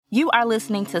You are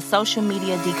listening to Social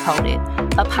Media Decoded,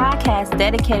 a podcast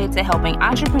dedicated to helping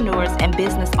entrepreneurs and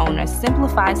business owners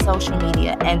simplify social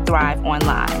media and thrive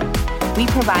online. We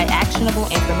provide actionable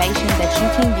information that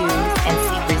you can use and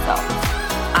see results.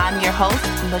 I'm your host,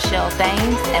 Michelle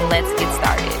Thames, and let's get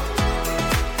started.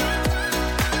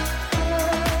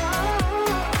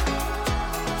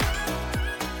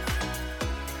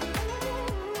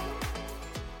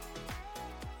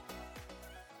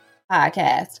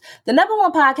 Podcast, the number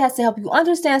one podcast to help you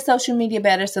understand social media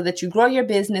better so that you grow your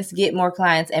business, get more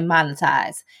clients, and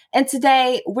monetize. And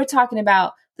today we're talking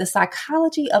about the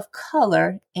psychology of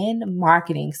color in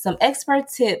marketing, some expert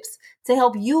tips to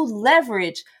help you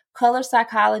leverage color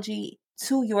psychology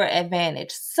to your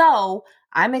advantage. So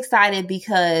I'm excited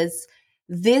because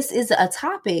this is a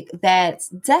topic that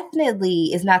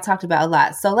definitely is not talked about a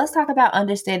lot. So let's talk about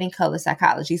understanding color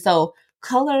psychology. So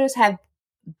colors have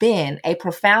been a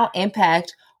profound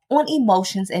impact on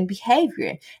emotions and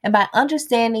behavior. And by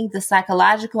understanding the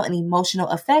psychological and emotional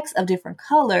effects of different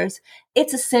colors,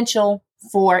 it's essential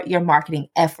for your marketing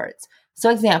efforts.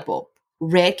 So example,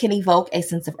 red can evoke a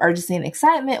sense of urgency and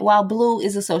excitement, while blue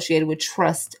is associated with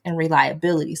trust and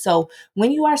reliability. So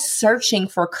when you are searching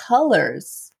for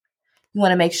colors, you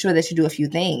want to make sure that you do a few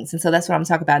things. And so that's what I'm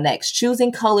talking about next.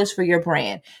 Choosing colors for your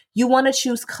brand. You want to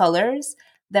choose colors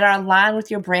that are aligned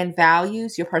with your brand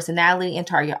values, your personality, and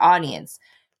target audience.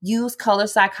 Use color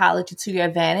psychology to your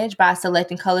advantage by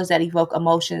selecting colors that evoke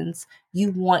emotions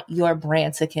you want your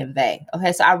brand to convey.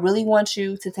 Okay, so I really want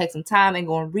you to take some time and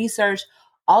go and research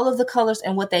all of the colors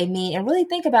and what they mean and really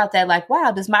think about that. Like,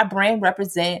 wow, does my brand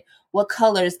represent what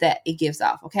colors that it gives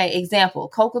off? Okay, example,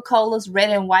 Coca-Cola's red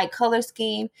and white color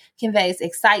scheme conveys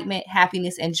excitement,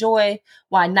 happiness, and joy,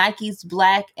 while Nike's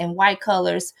black and white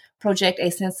colors project a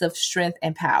sense of strength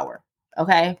and power.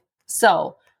 Okay,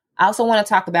 so I also want to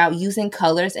talk about using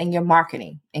colors in your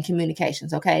marketing and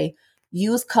communications. Okay,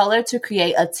 use color to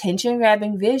create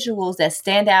attention-grabbing visuals that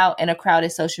stand out in a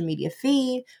crowded social media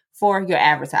feed for your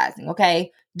advertising.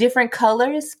 Okay, different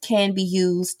colors can be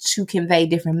used to convey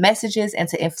different messages and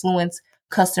to influence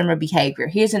customer behavior.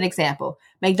 Here's an example.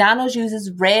 McDonald's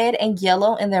uses red and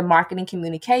yellow in their marketing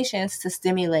communications to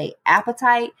stimulate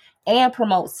appetite and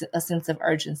promote a sense of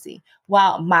urgency,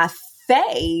 while my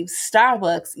fave,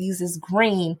 Starbucks, uses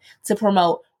green to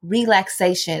promote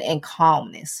relaxation and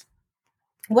calmness.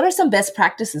 What are some best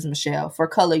practices, Michelle, for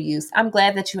color use? I'm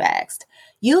glad that you asked.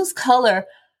 Use color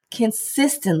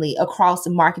consistently across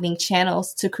marketing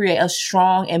channels to create a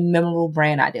strong and memorable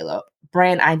brand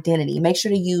identity. Make sure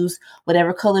to use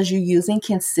whatever colors you're using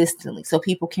consistently so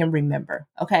people can remember.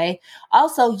 Okay.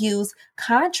 Also use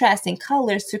contrasting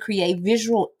colors to create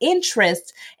visual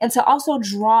interest and to also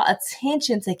draw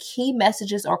attention to key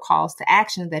messages or calls to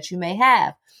action that you may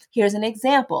have. Here's an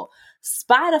example.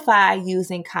 Spotify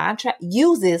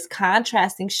uses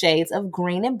contrasting shades of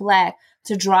green and black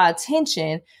to draw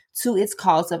attention to its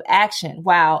calls of action,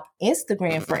 while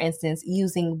Instagram, for instance,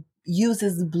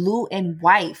 uses blue and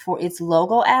white for its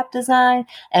logo app design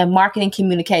and marketing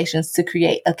communications to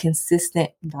create a consistent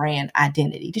brand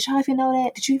identity. Did you even know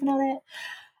that?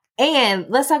 And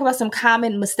let's talk about some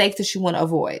common mistakes that you want to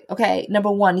avoid. Okay,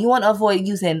 number one, you want to avoid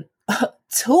using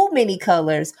too many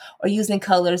colors or using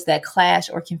colors that clash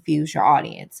or confuse your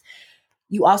audience.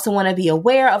 You also want to be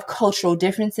aware of cultural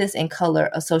differences in color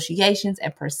associations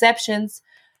and perceptions.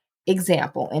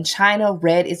 Example, in China,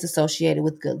 red is associated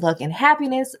with good luck and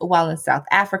happiness, while in South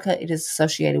Africa, it is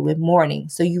associated with mourning.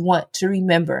 So you want to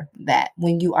remember that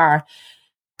when you are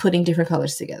putting different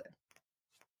colors together.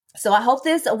 So I hope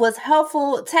this was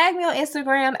helpful. Tag me on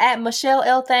Instagram at Michelle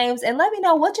L. Thames and let me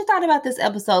know what you thought about this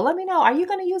episode. Let me know, are you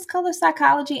going to use color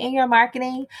psychology in your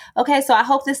marketing? Okay, so I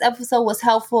hope this episode was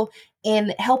helpful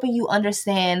in helping you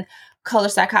understand color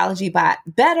psychology by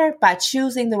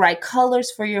choosing the right colors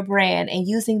for your brand and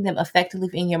using them effectively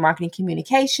in your marketing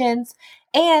communications,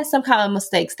 and some common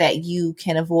mistakes that you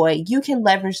can avoid. You can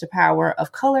leverage the power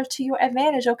of color to your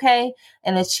advantage, okay,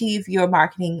 and achieve your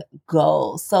marketing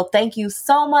goals. So thank you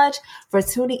so much for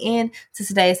tuning in to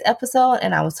today's episode,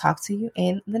 and I will talk to you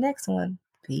in the next one.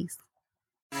 Peace.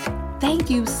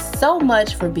 Thank you so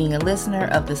much for being a listener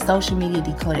of the Social Media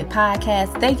Decoded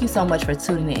podcast. Thank you so much for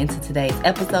tuning into today's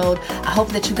episode. I hope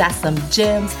that you got some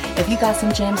gems. If you got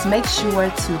some gems, make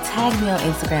sure to tag me on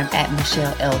Instagram at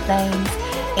Michelle L. Thames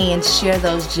and share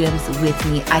those gems with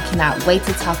me. I cannot wait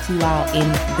to talk to you all in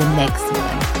the next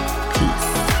one. Peace.